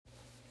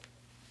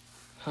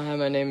Hi,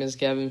 my name is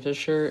Gavin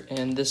Fisher,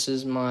 and this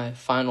is my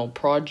final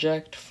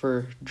project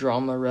for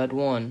Drama Red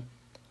 1.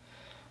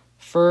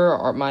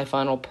 For my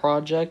final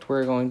project,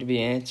 we're going to be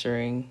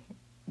answering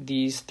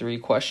these 3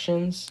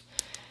 questions.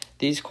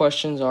 These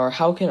questions are: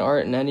 how can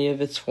art in any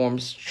of its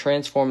forms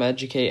transform,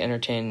 educate,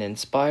 entertain, and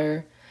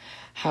inspire?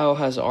 How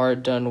has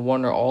art done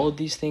one or all of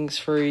these things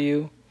for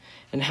you?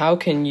 And how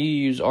can you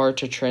use art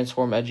to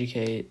transform,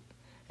 educate,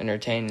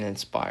 entertain, and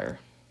inspire?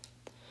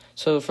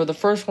 So for the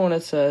first one,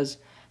 it says,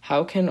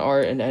 how can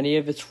art in any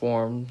of its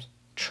forms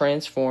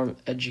transform,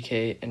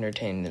 educate,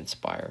 entertain, and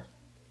inspire?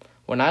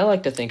 When I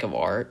like to think of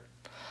art,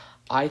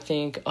 I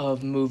think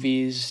of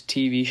movies,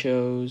 TV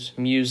shows,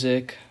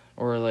 music,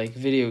 or like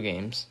video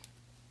games.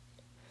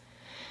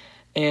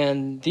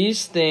 And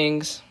these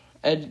things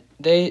can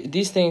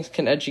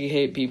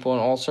educate people in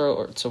all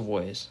sorts of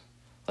ways.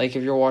 Like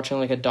if you're watching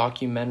like a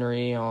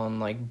documentary on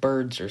like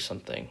birds or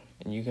something,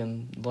 and you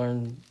can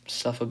learn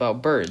stuff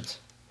about birds.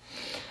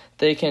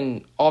 They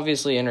can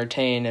obviously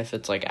entertain if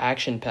it's like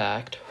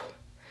action-packed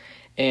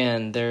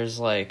and there's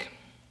like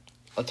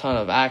a ton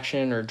of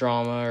action or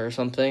drama or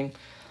something,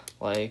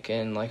 like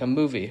in like a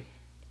movie.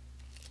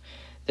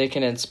 They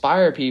can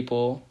inspire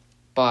people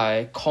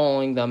by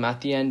calling them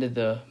at the end of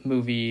the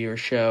movie or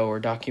show or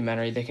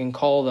documentary. They can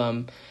call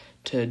them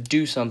to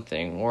do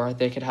something, or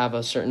they could have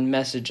a certain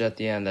message at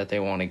the end that they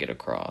want to get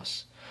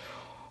across.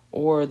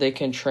 Or they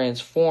can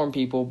transform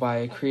people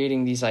by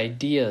creating these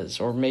ideas,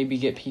 or maybe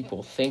get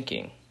people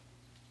thinking.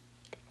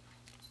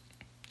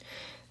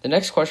 The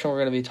next question we're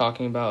going to be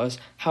talking about is,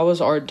 how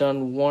has art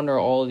done one or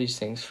all of these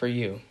things for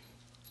you?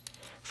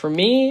 For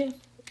me,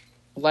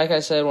 like I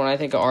said, when I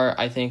think of art,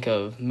 I think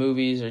of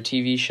movies or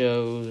TV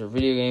shows or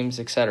video games,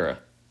 etc.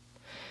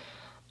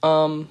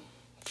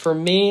 For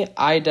me,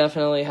 I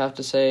definitely have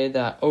to say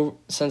that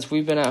since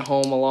we've been at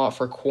home a lot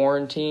for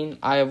quarantine,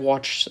 I have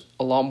watched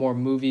a lot more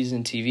movies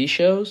and TV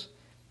shows.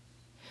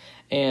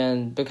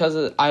 And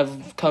because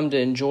I've come to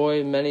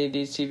enjoy many of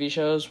these TV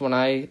shows, when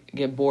I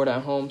get bored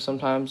at home,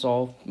 sometimes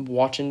I'll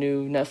watch a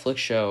new Netflix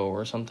show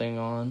or something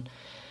on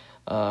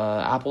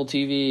Apple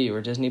TV or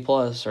Disney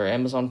Plus or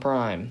Amazon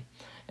Prime.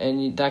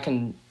 And that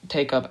can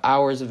take up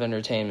hours of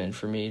entertainment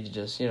for me to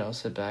just,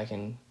 sit back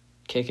and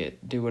kick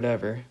it, do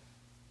whatever.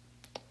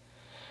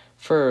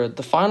 For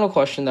the final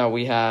question that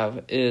we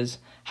have is,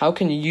 how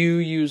can you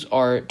use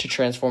art to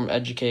transform,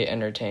 educate,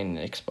 entertain,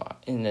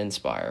 and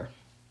inspire?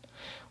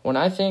 When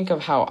I think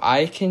of how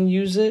I can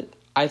use it,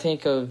 I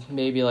think of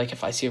maybe like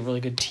if I see a really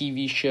good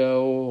TV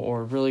show or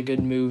a really good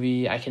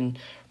movie, I can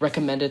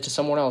recommend it to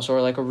someone else,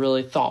 or like a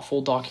really thoughtful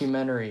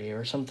documentary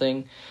or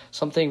something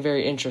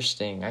very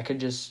interesting.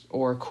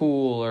 Or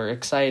cool or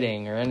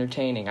exciting or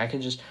entertaining. I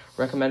could just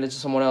recommend it to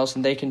someone else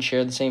and they can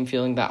share the same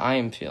feeling that I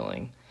am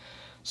feeling.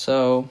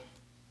 So,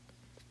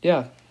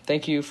 yeah,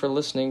 thank you for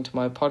listening to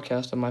my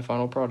podcast and my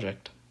final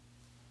project.